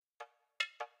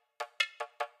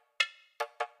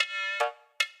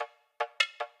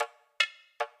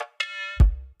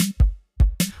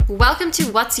Welcome to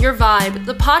What's Your Vibe,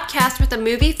 the podcast with a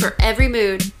movie for every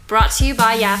mood, brought to you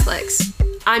by Yaflix.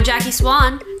 I'm Jackie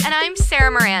Swan. And I'm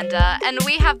Sarah Miranda, and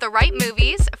we have the right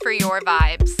movies for your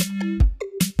vibes.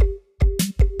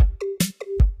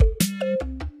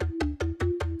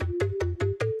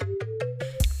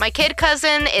 My kid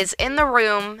cousin is in the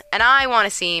room, and I want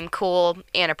to seem cool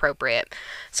and appropriate.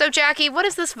 So, Jackie, what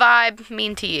does this vibe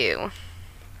mean to you?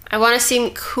 I want to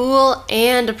seem cool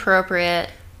and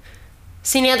appropriate.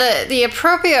 See, now the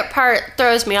appropriate part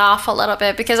throws me off a little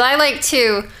bit because I like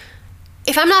to,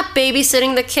 if I'm not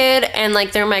babysitting the kid and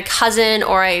like they're my cousin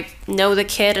or I know the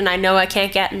kid and I know I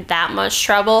can't get in that much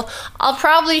trouble, I'll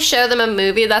probably show them a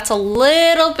movie that's a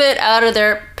little bit out of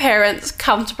their parents'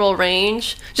 comfortable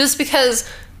range, just because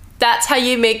that's how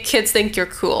you make kids think you're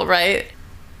cool, right?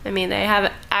 I mean, they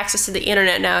have access to the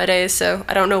internet nowadays, so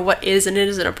I don't know what is and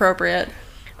isn't appropriate.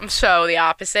 I'm so the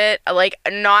opposite. I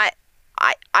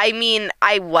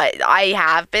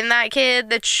have been that kid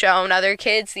that's shown other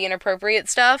kids the inappropriate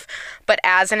stuff, but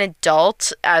as an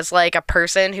adult, as like a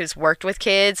person who's worked with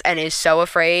kids and is so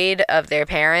afraid of their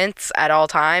parents at all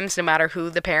times, no matter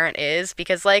who the parent is,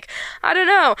 because like, I don't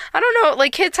know,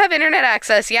 like kids have internet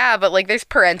access, yeah, but like there's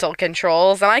parental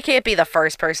controls, and I can't be the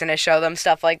first person to show them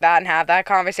stuff like that and have that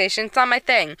conversation. It's not my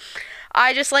thing.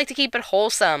 I just like to keep it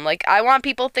wholesome. Like, I want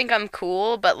people to think I'm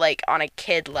cool, but, like, on a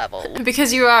kid level.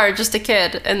 Because you are just a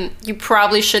kid, and you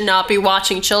probably should not be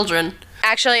watching children.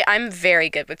 Actually, I'm very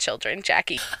good with children,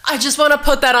 Jackie. I just want to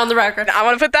put that on the record. I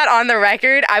want to put that on the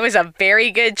record. I was a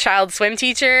very good child swim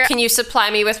teacher. Can you supply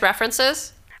me with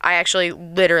references? I actually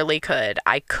literally could.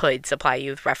 I could supply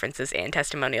you with references and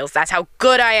testimonials. That's how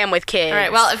good I am with kids. All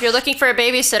right, well, if you're looking for a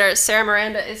babysitter, Sarah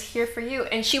Miranda is here for you,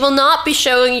 and she will not be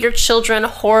showing your children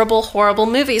horrible, horrible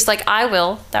movies like I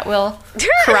will that will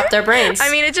corrupt their brains.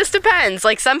 I mean, it just depends.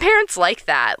 Like, some parents like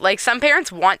that. Like, some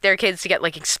parents want their kids to get,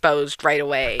 like, exposed right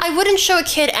away. I wouldn't show a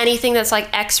kid anything that's, like,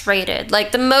 X-rated.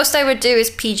 Like, the most I would do is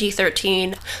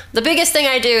PG-13. The biggest thing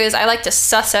I do is I like to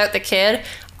suss out the kid.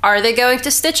 Are they going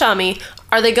to stitch on me?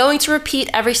 Are they going to repeat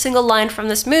every single line from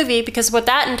this movie? Because what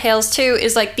that entails, too,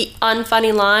 is, like, the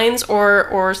unfunny lines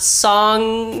or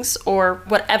songs or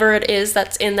whatever it is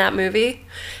that's in that movie.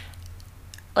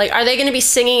 Like, are they going to be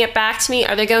singing it back to me?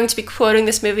 Are they going to be quoting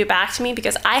this movie back to me?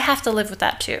 Because I have to live with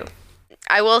that, too.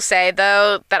 I will say,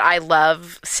 though, that I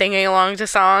love singing along to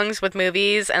songs with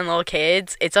movies and little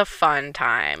kids. It's a fun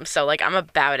time. So, like, I'm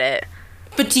about it.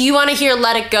 But do you want to hear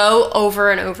Let It Go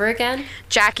over and over again?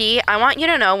 Jackie, I want you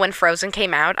to know when Frozen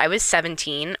came out, I was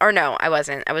 17. Or no, I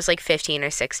wasn't. I was like 15 or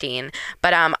 16.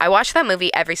 But I watched that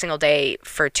movie every single day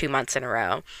for 2 months in a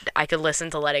row. I could listen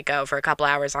to Let It Go for a couple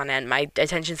hours on end. My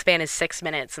attention span is 6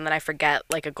 minutes, and then I forget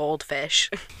like a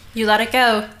goldfish. You let it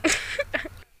go.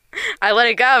 I let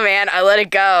it go, man. I let it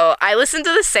go. I listen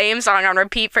to the same song on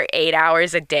repeat for 8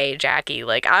 hours a day, Jackie.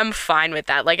 Like, I'm fine with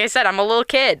that. Like I said, I'm a little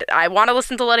kid. I want to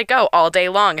listen to Let It Go all day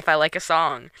long if I like a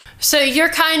song. So you're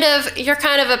kind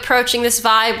of approaching this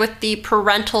vibe with the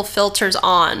parental filters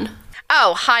on.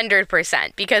 Oh,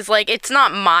 100%. Because, like, it's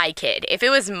not my kid. If it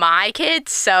was my kid,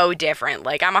 so different.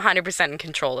 Like, I'm 100% in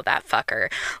control of that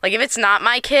fucker. Like, if it's not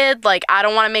my kid, like, I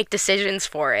don't want to make decisions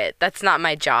for it. That's not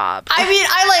my job. I mean,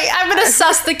 I'm going to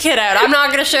suss the kid out. I'm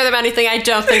not going to show them anything I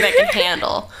don't think they can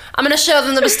handle. I'm going to show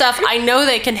them the stuff I know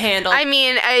they can handle. I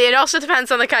mean, it also depends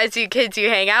on the kinds of kids you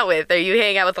hang out with. Are you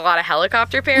hanging out with a lot of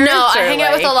helicopter parents? No, I hang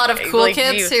out with a lot of cool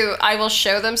kids who I will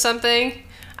show them something.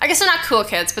 I guess they're not cool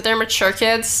kids, but they're mature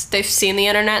kids. They've seen the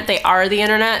internet. They are the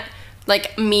internet.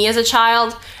 Like me as a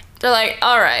child, they're like,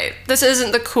 all right, this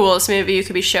isn't the coolest movie you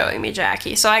could be showing me,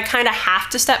 Jackie. So I kind of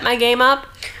have to step my game up.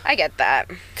 I get that.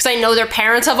 Because I know their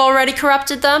parents have already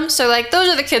corrupted them. So, like, those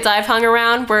are the kids I've hung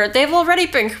around where they've already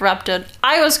been corrupted.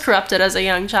 I was corrupted as a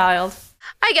young child.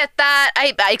 I get that.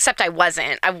 Except I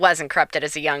wasn't. I wasn't corrupted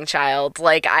as a young child.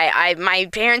 Like, my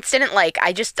parents didn't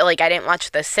I didn't watch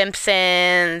The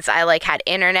Simpsons. I, like, had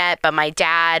internet, but my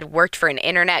dad worked for an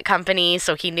internet company,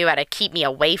 so he knew how to keep me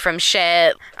away from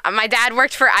shit. My dad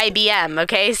worked for IBM,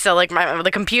 okay? So, like, the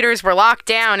computers were locked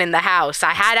down in the house.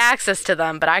 I had access to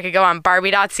them, but I could go on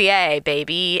Barbie.ca,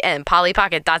 baby, and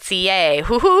PollyPocket.ca.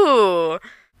 Hoo-hoo!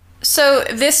 So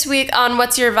this week on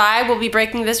What's Your Vibe, we'll be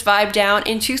breaking this vibe down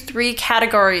into 3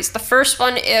 categories. The first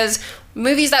one is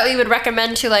movies that we would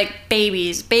recommend to, like,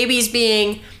 babies. Babies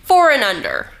being 4 and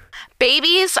under.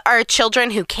 Babies are children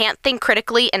who can't think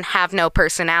critically and have no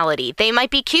personality. They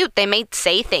might be cute, they might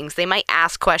say things, they might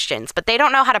ask questions, but they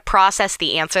don't know how to process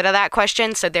the answer to that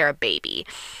question, so they're a baby.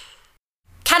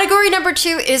 Category number 2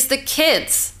 is the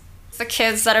kids. The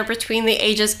kids that are between the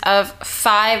ages of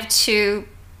 5 to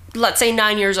let's say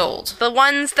 9 years old. The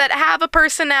ones that have a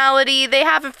personality, they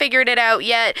haven't figured it out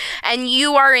yet, and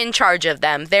you are in charge of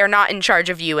them. They're not in charge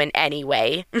of you in any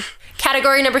way.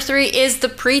 Category number 3 is the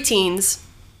preteens.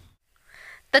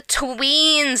 The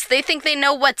tweens, they think they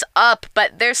know what's up,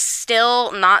 but they're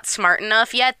still not smart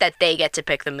enough yet that they get to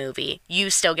pick the movie. You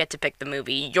still get to pick the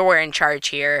movie. You're in charge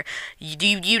here.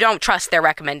 You don't trust their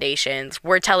recommendations.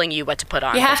 We're telling you what to put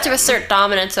on. You have to assert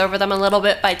dominance over them a little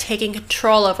bit by taking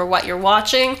control over what you're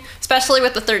watching, especially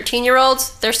with the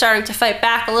 13-year-olds. They're starting to fight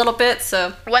back a little bit,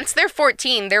 so... Once they're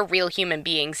 14, they're real human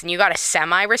beings, and you gotta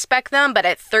semi-respect them, but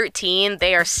at 13,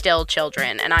 they are still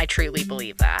children, and I truly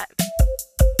believe that.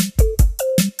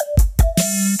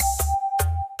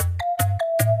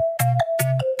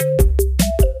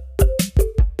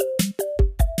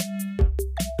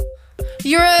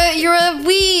 You're a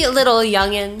wee little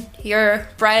youngin'. You're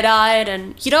bright-eyed,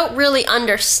 and you don't really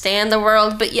understand the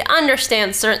world, but you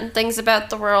understand certain things about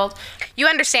the world. You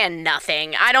understand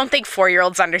nothing. I don't think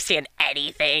 4-year-olds understand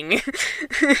anything.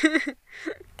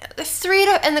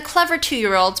 And the clever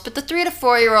 2-year-olds, but the 3 to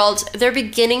 4-year-olds, they're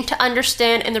beginning to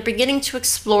understand and they're beginning to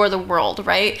explore the world,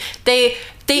 right? They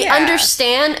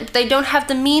understand, they don't have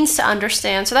the means to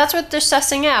understand, so that's what they're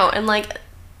sussing out, and like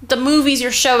the movies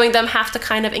you're showing them have to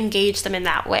kind of engage them in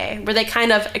that way, where they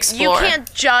kind of explore. You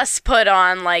can't just put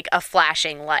on like a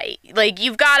flashing light. Like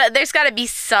there's gotta be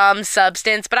some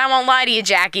substance, but I won't lie to you,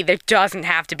 Jackie, there doesn't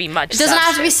have to be much substance. It doesn't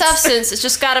have to be substance, it's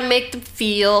just gotta make them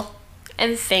feel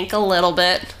and think a little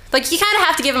bit. Like, you kind of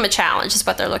have to give them a challenge, is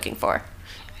what they're looking for,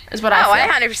 is what I feel.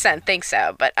 I 100% think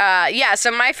so. But, yeah,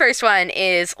 so my first one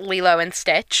is Lilo and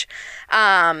Stitch.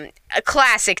 A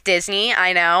classic Disney,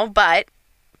 I know, but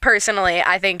personally,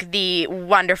 I think the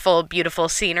wonderful, beautiful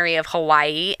scenery of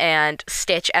Hawaii and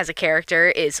Stitch as a character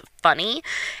is funny.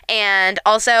 And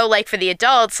also, like, for the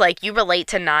adults, like, you relate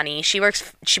to Nani. She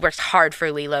works hard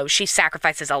for Lilo. She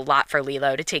sacrifices a lot for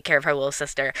Lilo to take care of her little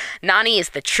sister. Nani is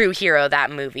the true hero of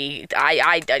that movie.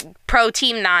 I pro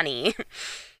team Nani.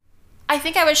 I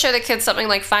think I would show the kids something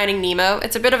like Finding Nemo.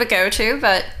 It's a bit of a go-to,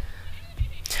 but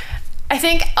I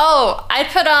think, I'd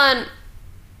put on...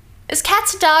 Is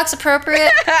Cats and Dogs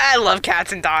appropriate? I love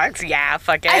Cats and Dogs. Yeah,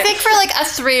 fuck it. I think for like a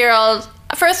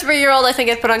 3-year-old, I think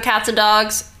I'd put on Cats and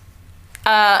Dogs.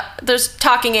 There's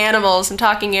talking animals, and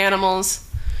talking animals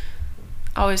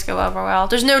always go over well.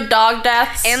 There's no dog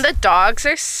deaths. And the dogs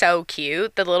are so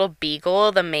cute. The little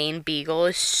beagle, the main beagle,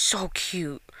 is so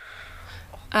cute.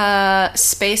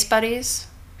 Space Buddies.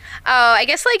 Oh, I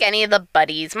guess like any of the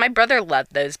Buddies. My brother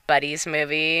loved those Buddies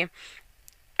movie.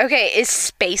 Okay, is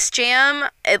Space Jam,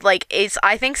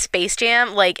 I think Space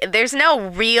Jam, like, there's no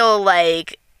real,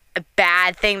 like,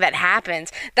 bad thing that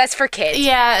happens. That's for kids.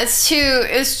 Yeah, it's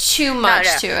too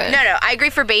much to it. No, I agree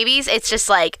for babies. It's just,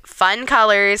 like, fun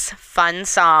colors, fun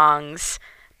songs,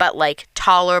 but, like,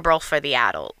 tolerable for the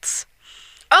adults.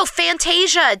 Oh,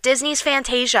 Fantasia! Disney's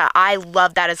Fantasia. I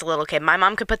loved that as a little kid. My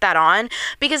mom could put that on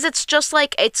because it's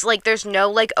like there's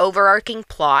no like overarching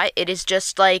plot. It is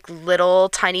just like little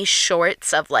tiny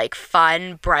shorts of like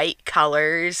fun, bright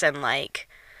colors, and like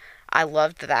I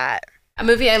loved that. A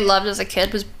movie I loved as a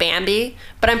kid was Bambi,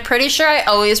 but I'm pretty sure I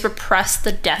always repressed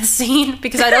the death scene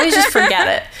because I'd always just forget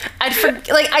it. I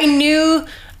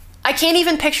can't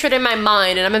even picture it in my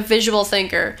mind, and I'm a visual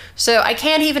thinker, so I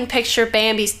can't even picture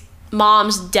Bambi's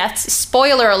mom's death.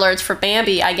 Spoiler alerts for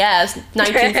Bambi, I guess,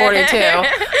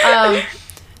 1942.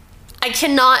 I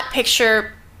cannot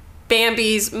picture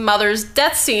Bambi's mother's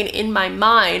death scene in my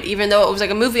mind, even though it was like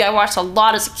a movie I watched a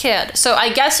lot as a kid. So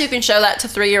I guess you can show that to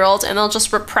 3-year-olds and they'll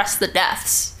just repress the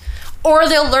deaths. Or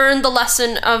they'll learn the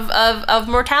lesson of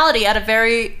mortality at a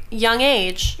very young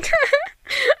age.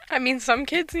 I mean, some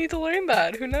kids need to learn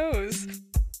that. Who knows?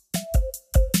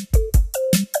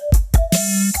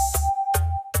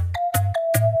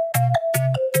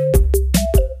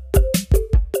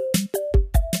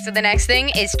 So the next thing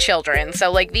is children.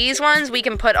 So like these ones we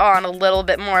can put on a little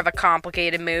bit more of a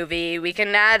complicated movie. We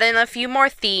can add in a few more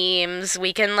themes.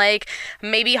 We can like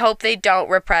maybe hope they don't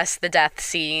repress the death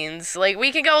scenes. Like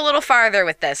we can go a little farther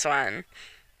with this one.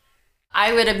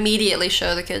 I would immediately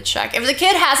show the kid Shrek. If the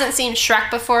kid hasn't seen Shrek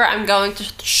before, I'm going to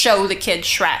show the kid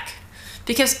Shrek.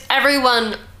 Because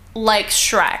everyone likes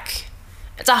Shrek.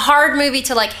 It's a hard movie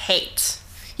to like hate.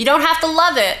 You don't have to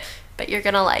love it, but you're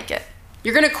gonna like it.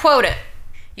 You're gonna quote it.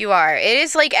 You are. It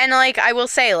is like, and like I will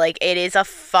say, like it is a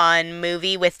fun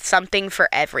movie with something for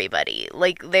everybody.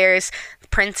 Like there's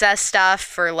princess stuff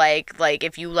for like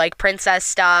if you like princess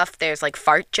stuff. There's like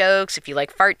fart jokes if you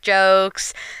like fart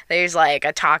jokes. There's like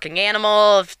a talking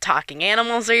animal if talking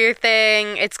animals are your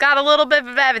thing. It's got a little bit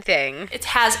of everything. It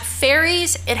has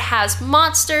fairies. It has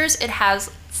monsters. It has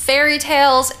fairy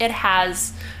tales. It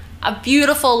has a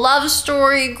beautiful love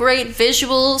story, great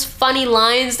visuals, funny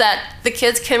lines that the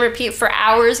kids can repeat for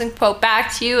hours and quote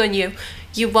back to you, and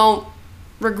you won't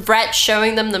regret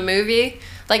showing them the movie.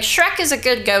 Like, Shrek is a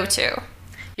good go-to.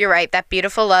 You're right. That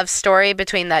beautiful love story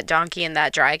between that donkey and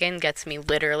that dragon gets me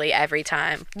literally every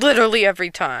time. Literally every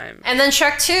time. And then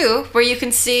Shrek 2, where you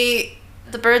can see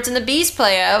the birds and the bees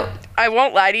play out. I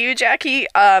won't lie to you, Jackie.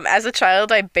 As a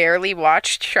child, I barely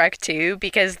watched Shrek 2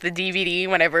 because the DVD,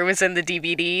 whenever it was in the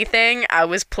DVD thing, I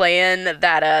was playing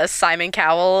that Simon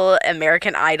Cowell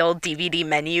American Idol DVD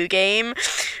menu game,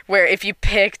 where if you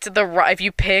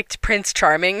picked Prince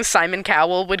Charming, Simon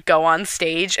Cowell would go on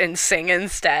stage and sing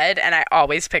instead, and I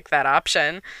always picked that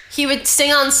option. He would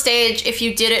sing on stage if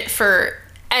you did it for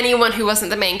anyone who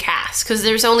wasn't the main cast, because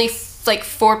there's only like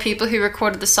 4 people who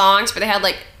recorded the songs, but they had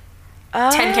like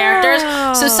 10 characters.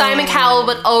 So Simon Cowell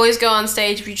would always go on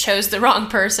stage if you chose the wrong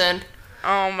person.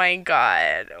 Oh my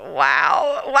god.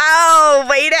 Wow,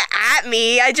 way to at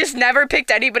me. I just never picked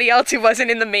anybody else who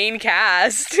wasn't in the main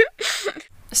cast.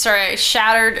 Sorry, I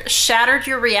shattered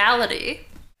your reality.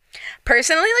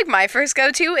 Personally, like, my first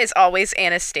go-to is always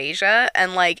Anastasia,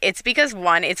 and, like, it's because,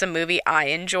 one, it's a movie I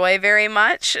enjoy very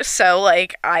much, so,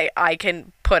 like, I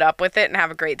can put up with it and have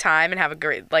a great time and have a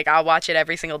great, like, I'll watch it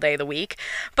every single day of the week.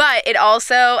 But it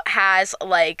also has,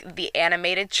 like, the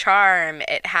animated charm.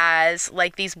 It has,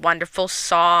 like, these wonderful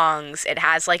songs. It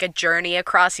has, like, a journey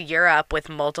across Europe with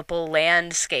multiple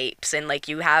landscapes, and, like,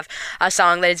 you have a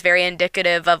song that is very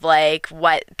indicative of, like,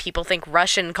 what people think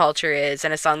Russian culture is,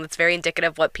 and a song that's very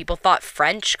indicative of what people thought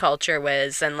French culture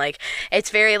was, and, like,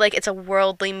 it's very, like, it's a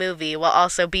worldly movie while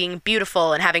also being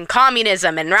beautiful and having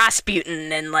communism and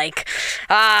Rasputin and, like,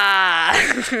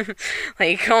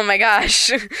 like, oh my gosh,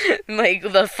 like,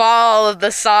 the fall of the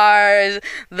Tsars,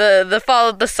 the fall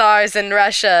of the Tsars in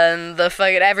Russia, and the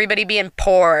fucking everybody being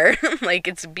poor. Like,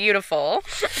 it's beautiful.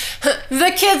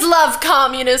 The kids love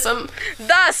communism.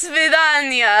 Das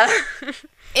Vidania.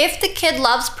 If the kid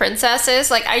loves princesses,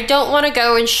 like, I don't want to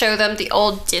go and show them the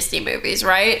old Disney movies,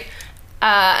 right?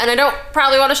 And I don't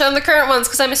probably want to show them the current ones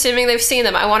because I'm assuming they've seen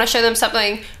them. I want to show them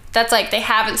something that's, like, they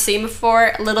haven't seen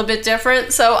before, a little bit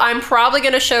different. So I'm probably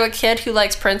going to show a kid who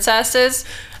likes princesses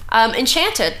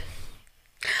Enchanted.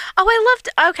 Oh,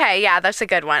 okay, yeah, that's a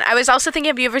good one. I was also thinking,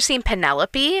 have you ever seen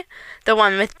Penelope? The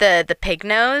one with the pig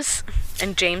nose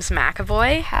and James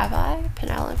McAvoy? Have I?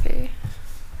 Penelope.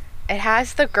 It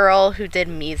has the girl who did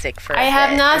music for it. I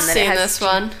have not seen this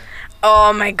one.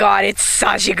 Oh my god, it's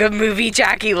such a good movie,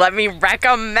 Jackie. Let me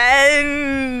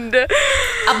recommend.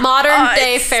 A modern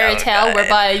day fairy tale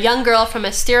whereby a young girl from a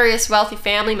mysterious wealthy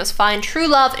family must find true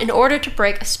love in order to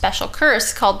break a special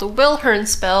curse called the Wilhern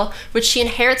spell, which she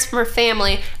inherits from her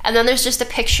family. And then there's just a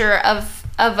picture of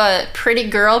a pretty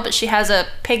girl, but she has a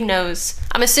pig nose.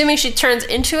 I'm assuming she turns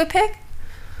into a pig?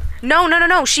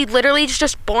 No. She literally is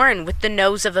just born with the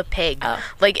nose of a pig. Oh.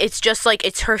 Like, it's just, like,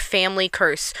 it's her family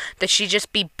curse that she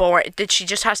just be born, that she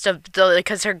just has to,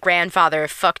 because her grandfather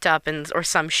fucked up or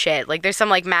some shit. Like, there's some,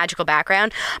 like, magical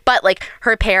background. But, like,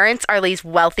 her parents are these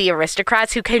wealthy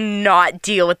aristocrats who cannot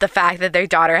deal with the fact that their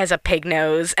daughter has a pig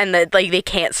nose and that, like, they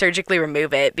can't surgically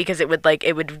remove it because it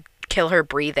would kill her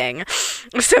breathing.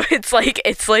 So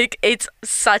it's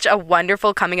such a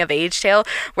wonderful coming of age tale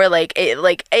where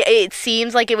it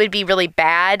seems like it would be really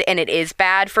bad, and it is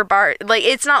bad for Bart. Like,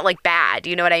 it's not like bad,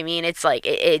 you know what I mean? It's like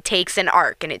it takes an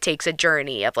arc and it takes a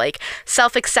journey of like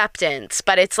self-acceptance,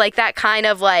 but it's like that kind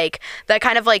of like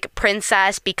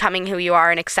princess becoming who you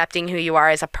are and accepting who you are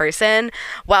as a person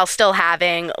while still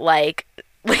having like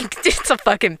it's a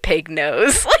fucking pig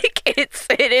nose. Like,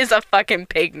 it is a fucking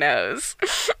pig nose.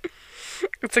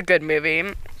 It's a good movie.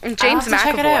 James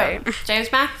McAvoy. James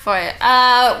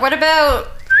McAvoy. What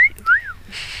about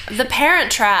The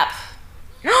Parent Trap?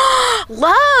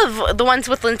 Love! The ones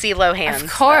with Lindsay Lohan.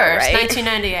 Of course, right?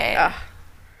 1998.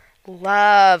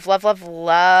 Love.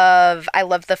 I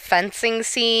love the fencing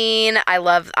scene. I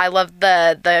love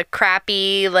the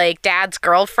crappy, like, dad's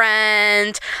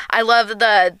girlfriend. I love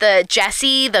the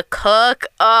Jessie, the cook.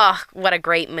 Oh, what a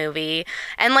great movie.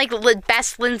 And, like,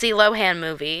 best Lindsay Lohan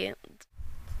movie.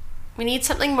 We need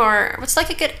something more. What's, like,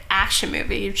 a good action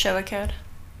movie you'd show a kid?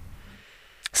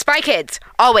 Spy Kids.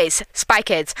 Always. Spy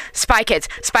Kids.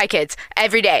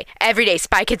 Every day.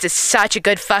 Spy Kids is such a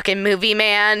good fucking movie,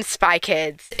 man. Spy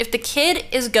Kids. If the kid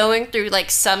is going through,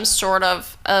 like, some sort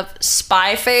of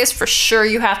spy phase, for sure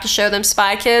you have to show them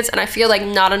Spy Kids, and I feel like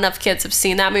not enough kids have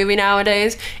seen that movie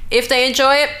nowadays. If they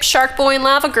enjoy it, Shark Boy and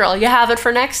Lava Girl, you have it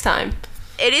for next time.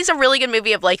 it is a really good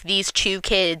movie of like these two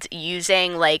kids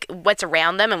using like what's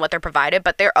around them and what they're provided,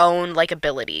 but their own like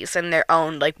abilities and their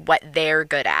own like what they're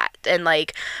good at, and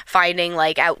like finding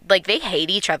like out, like they hate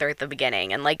each other at the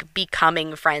beginning and like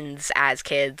becoming friends as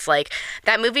kids. Like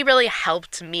that movie really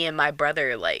helped me and my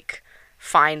brother like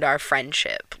find our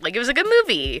friendship. Like it was a good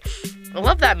movie. I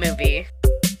love that movie.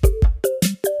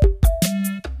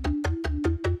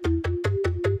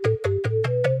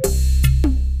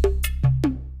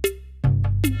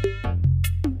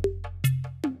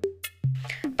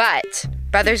 But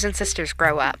brothers and sisters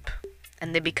grow up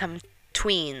and they become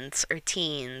tweens or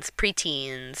teens,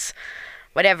 preteens,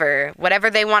 whatever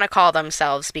they want to call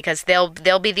themselves, because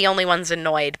they'll be the only ones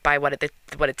annoyed by what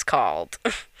it's called.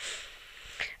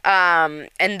 And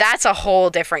that's a whole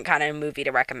different kind of movie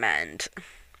to recommend.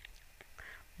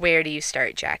 Where do you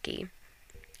start, Jackie?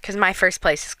 Because my first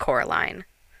place is Coraline.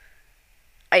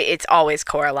 It's always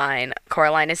Coraline.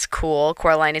 Coraline is cool.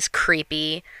 Coraline is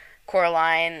creepy.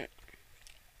 Coraline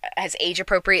has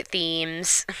age-appropriate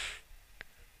themes,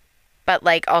 but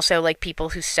like also like people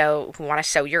who want to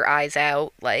sew your eyes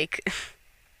out, like.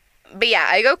 But yeah,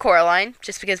 I go Coraline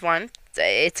just because one,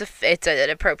 it's an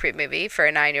appropriate movie for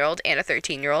a 9-year-old and a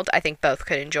 13-year-old. I think both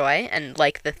could enjoy and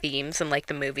like the themes and like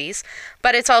the movies.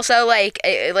 But it's also like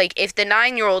if the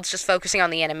 9-year-old's just focusing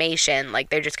on the animation, like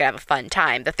they're just gonna have a fun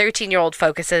time. The 13-year-old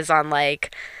focuses on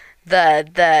like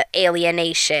the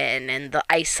alienation and the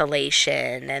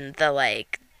isolation and the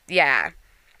like. Yeah.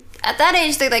 At that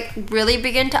age, they like really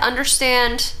begin to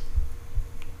understand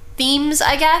themes,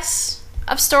 I guess,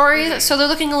 of stories. Mm-hmm. So they're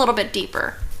looking a little bit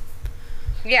deeper.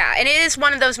 Yeah, and it is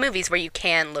one of those movies where you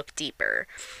can look deeper.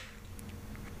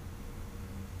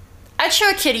 I'd show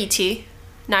a kid E.T.,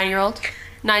 9-year-old,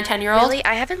 10-year-old. Really?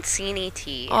 I haven't seen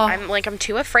E.T. Oh. I'm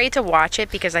too afraid to watch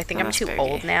it because I think I'm too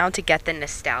old now to get the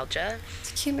nostalgia.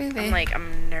 It's a cute movie.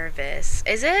 I'm nervous.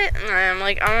 Is it? I'm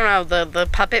like, I don't know. The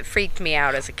puppet freaked me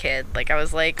out as a kid. Like, I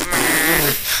was like... Yeah,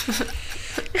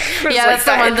 that's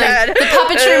the one thing. The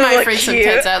puppetry might freak some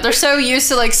kids out. They're so used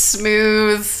to, like,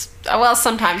 smooth... Well,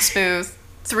 sometimes smooth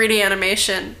 3D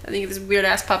animation. I think these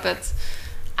weird-ass puppets.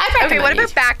 Okay, what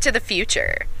about Back to the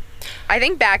Future? I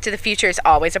think Back to the Future is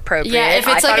always appropriate. Yeah, if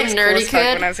it's like a nerdy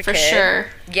kid, when I was a kid. Sure.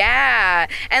 Yeah,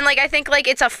 and like I think like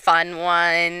it's a fun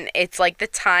one. It's like the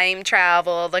time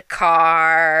travel, the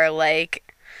car,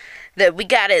 like we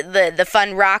got it, the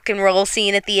fun rock and roll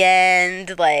scene at the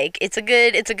end. Like it's a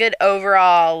good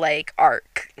overall like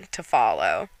arc to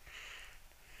follow.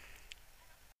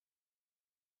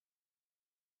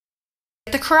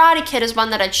 The Karate Kid is one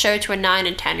that I'd show to a 9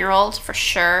 and 10-year-old for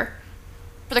sure.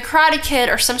 For the Karate Kid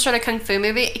or some sort of kung fu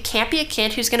movie, it can't be a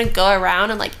kid who's gonna go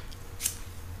around and like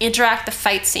interact the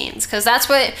fight scenes, because that's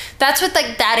what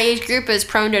like that age group is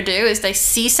prone to do, is they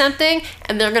see something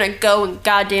and they're gonna go and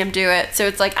goddamn do it. So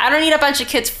it's like, I don't need a bunch of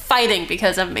kids fighting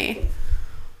because of me.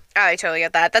 Oh, I totally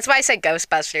get that. That's why I said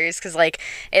Ghostbusters, because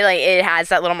it has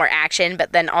that little more action,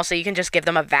 but then also you can just give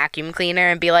them a vacuum cleaner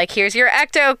and be like, here's your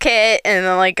Ecto kit, and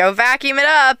then like go vacuum it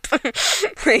up.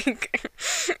 Like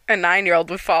a 9-year-old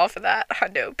would fall for that.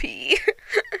 No pee.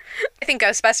 I think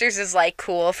Ghostbusters is like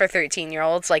cool for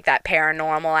 13-year-olds, like that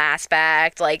paranormal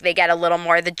aspect. Like they get a little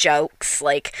more of the jokes,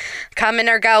 like coming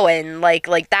or going.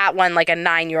 Like that one, like a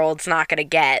 9-year-old's not gonna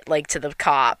get like to the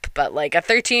cop, but like a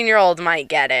 13-year-old might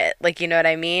get it. Like, you know what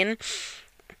I mean?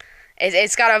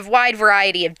 It's got a wide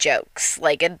variety of jokes.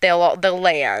 Like they'll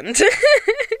land.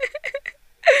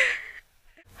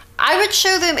 I would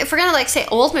show them, if we're gonna like say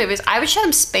old movies, I would show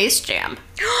them Space Jam.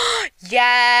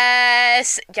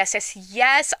 Yes,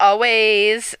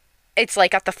 always. It's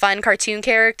like got the fun cartoon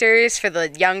characters for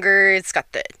the younger. It's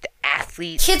got the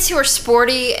athletes. Kids who are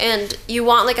sporty and you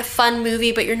want like a fun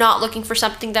movie, but you're not looking for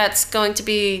something that's going to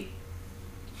be...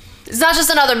 It's not just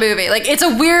another movie. Like, it's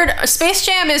a weird... Space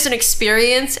Jam is an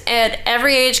experience, and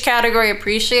every age category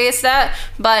appreciates that,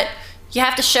 but you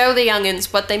have to show the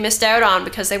youngins what they missed out on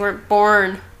because they weren't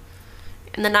born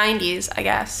in the 90s, I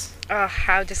guess. Oh,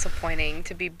 how disappointing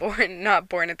to be not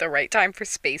born at the right time for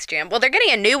Space Jam. Well, they're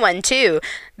getting a new one, too.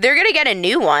 They're gonna get a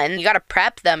new one. You gotta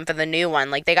prep them for the new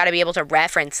one. Like, they gotta be able to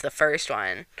reference the first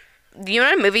one. You know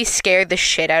what movie scared the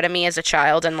shit out of me as a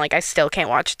child, and like I still can't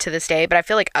watch it to this day, but I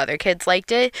feel like other kids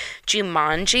liked it?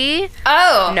 Jumanji.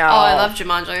 Oh. No. Oh, I love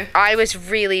Jumanji. I was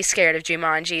really scared of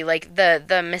Jumanji. Like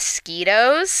the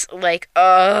mosquitoes, like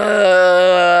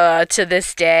to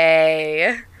this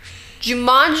day.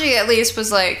 Jumanji at least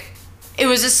was like, it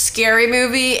was a scary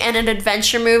movie and an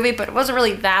adventure movie, but it wasn't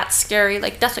really that scary.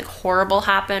 Like nothing horrible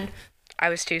happened. I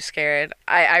was too scared.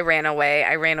 I ran away.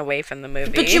 I ran away from the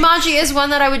movie. But Jumanji is one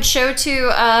that I would show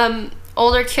to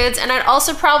older kids, and I'd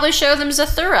also probably show them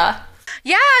Zathura.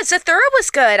 Yeah, Zathura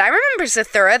was good. I remember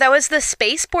Zathura. That was the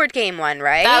space board game one,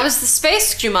 right? That was the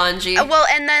space Jumanji. Well,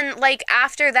 and then, like,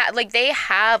 after that, like, they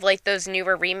have, like, those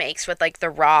newer remakes with, like, The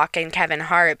Rock and Kevin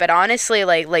Hart. But honestly,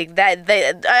 like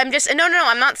that, I'm just, no,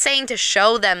 I'm not saying to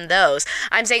show them those.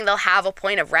 I'm saying they'll have a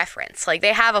point of reference. Like,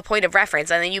 they have a point of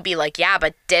reference, and then you'd be like, yeah,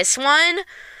 but this one,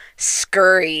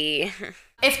 scurry.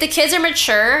 If the kids are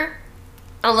mature,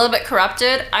 a little bit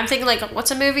corrupted, I'm thinking, like,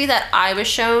 what's a movie that I was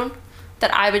shown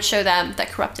that I would show them that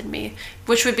corrupted me?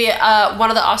 Which would be one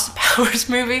of the Austin Powers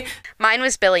movie. Mine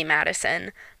was Billy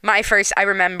Madison. I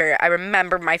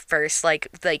remember my first, like,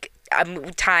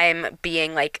 time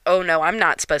being like, oh no, I'm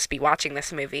not supposed to be watching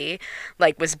this movie,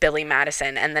 like, was Billy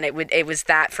Madison. And then it was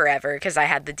that forever because I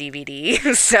had the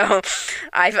DVD. So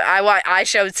I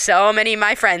showed so many of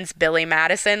my friends Billy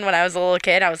Madison when I was a little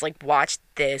kid. I was like, watch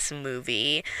this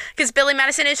movie, because Billy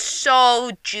Madison is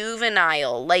so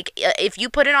juvenile. Like, if you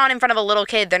put it on in front of a little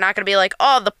kid, they're not gonna be like,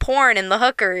 oh, the porn and the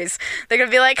hookers. They're gonna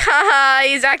be like, haha,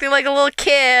 he's acting like a little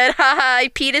kid, haha, he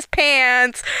peed his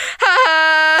pants,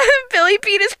 haha, Billy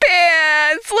peed his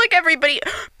pants, look, everybody,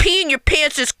 peeing your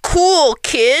pants is cool,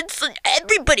 kids,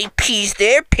 everybody pees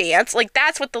their pants. Like,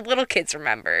 that's what the little kids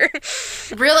remember.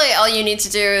 Really, all you need to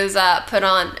do is put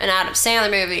on an Adam Sandler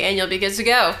movie and you'll be good to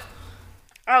go.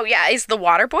 Oh, yeah. Is The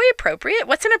Waterboy appropriate?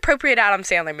 What's an appropriate Adam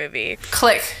Sandler movie?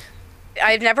 Click.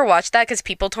 I've never watched that because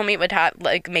people told me it would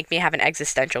make me have an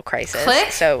existential crisis.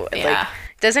 Click? So, yeah. like,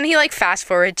 doesn't he, like, fast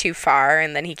forward too far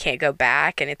and then he can't go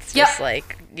back? And it's just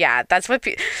like, yeah, that's what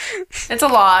it's a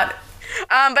lot.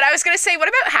 But I was going to say, what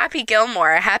about Happy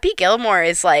Gilmore? Happy Gilmore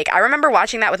is, like, I remember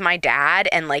watching that with my dad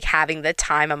and, like, having the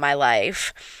time of my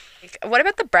life. What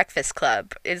about The Breakfast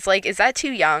Club? Is that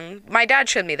too young? My dad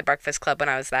showed me The Breakfast Club when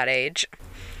I was that age.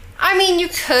 I mean, you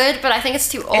could, but I think it's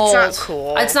too old. It's not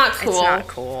cool. It's not cool. It's not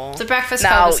cool. The Breakfast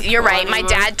Club. No, you're right. My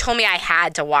dad told me I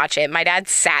had to watch it. My dad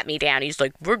sat me down. He's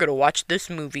like, we're going to watch this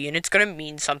movie, and it's going to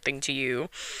mean something to you.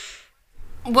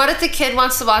 What if the kid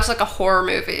wants to watch, like, a horror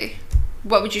movie?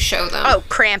 What would you show them? Oh,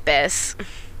 Krampus.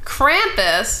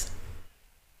 Krampus?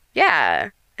 Yeah.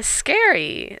 It's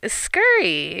scary. It's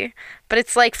scary. But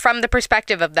it's, like, from the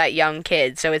perspective of that young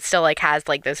kid, so it still, like, has,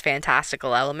 like, those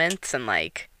fantastical elements and,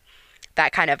 like,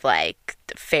 that kind of, like,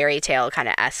 fairy tale kind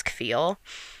of esque feel.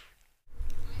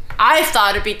 I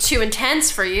thought it'd be too intense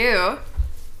for you.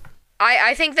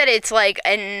 I think that it's, like,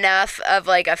 enough of,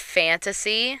 like, a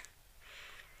fantasy.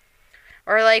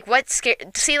 Or, like,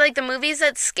 see, like, the movies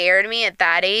that scared me at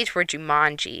that age were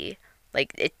Jumanji.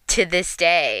 Like, to this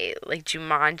day, like,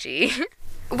 Jumanji.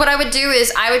 What I would do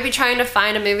is I would be trying to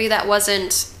find a movie that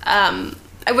wasn't, I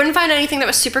wouldn't find anything that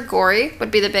was super gory,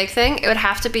 would be the big thing. It would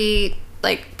have to be,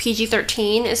 like,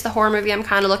 PG-13 is the horror movie I'm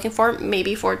kind of looking for,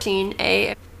 maybe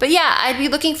 14A. But yeah, I'd be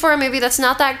looking for a movie that's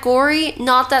not that gory,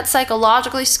 not that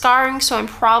psychologically scarring, so I'm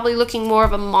probably looking more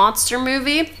of a monster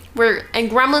movie. And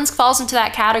Gremlins falls into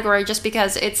that category just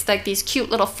because it's, like, these cute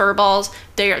little fur balls.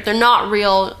 They're not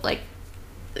real, like,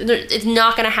 it's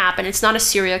not gonna happen. It's not a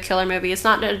serial killer movie. It's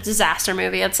not a disaster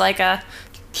movie. It's like a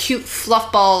cute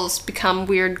fluff balls become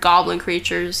weird goblin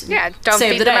creatures. Yeah, don't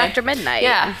feed them after midnight.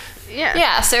 Yeah,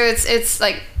 so it's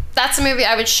like, that's a movie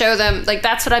I would show them. Like,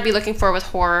 that's what I'd be looking for with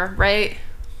horror, right?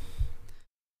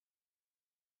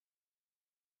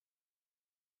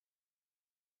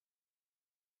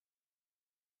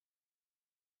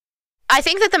 I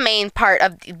think that the main part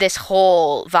of this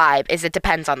whole vibe is it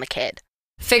depends on the kid.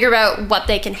 Figure out what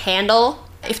they can handle,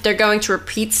 if they're going to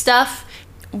repeat stuff,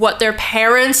 what their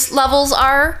parents' levels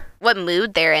are, what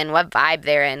mood they're in, what vibe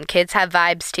they're in. Kids have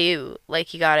vibes too.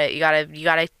 Like, you gotta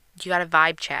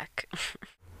vibe check.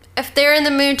 If they're in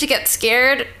the mood to get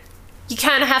scared, you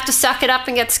kind of have to suck it up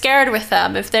and get scared with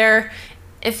them. If they're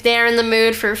in the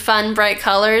mood for fun, bright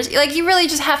colors, like, you really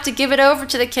just have to give it over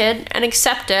to the kid and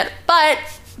accept it. But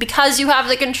because you have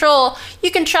the control, you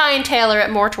can try and tailor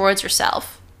it more towards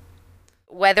yourself.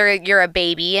 Whether you're a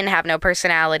baby and have no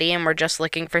personality and we're just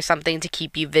looking for something to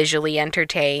keep you visually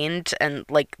entertained and,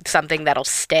 like, something that'll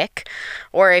stick,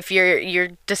 or if you're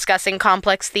discussing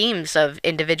complex themes of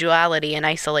individuality and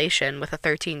isolation with a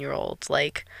 13-year-old,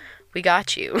 like, we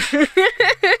got you.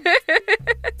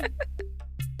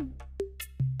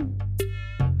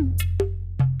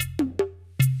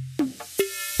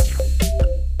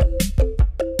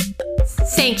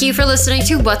 Thank you for listening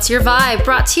to What's Your Vibe,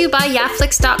 brought to you by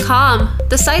Yaflix.com,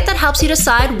 the site that helps you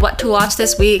decide what to watch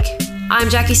this week. I'm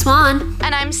Jackie Swan.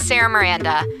 And I'm Sarah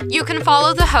Miranda. You can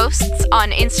follow the hosts on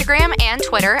Instagram and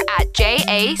Twitter at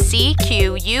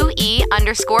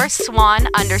JACQUE_Swan_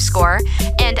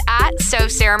 and at So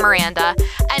Sarah Miranda.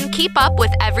 And keep up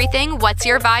with everything What's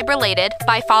Your Vibe related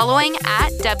by following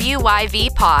at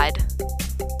WYV Pod.